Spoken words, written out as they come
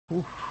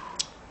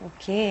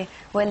Okay,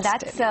 well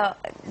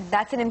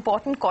that's an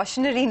important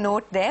cautionary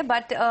note there.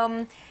 But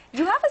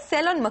you have a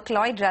sell on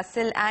Mcleod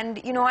Russel,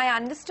 and you know I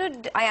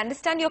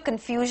understand your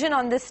confusion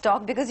on this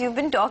stock because you've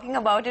been talking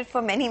about it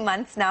for many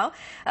months now.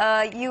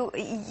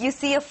 You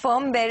see a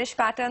firm bearish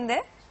pattern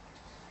there?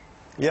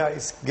 Yeah,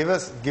 it's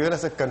given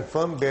us a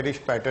confirmed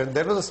bearish pattern.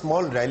 There was a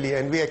small rally,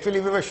 and we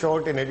were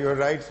short in it. You're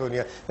right,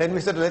 Sonia. Then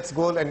we said, let's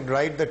go and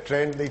ride the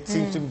trend. It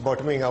seems to be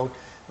bottoming out.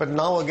 But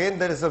now again,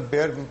 there is a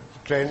bear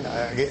trend.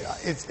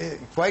 It's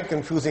quite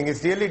confusing.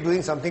 It's really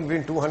doing something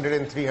between 200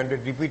 and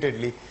 300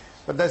 repeatedly.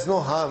 But there's no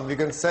harm. We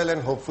can sell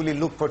and hopefully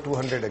look for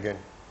 200 again.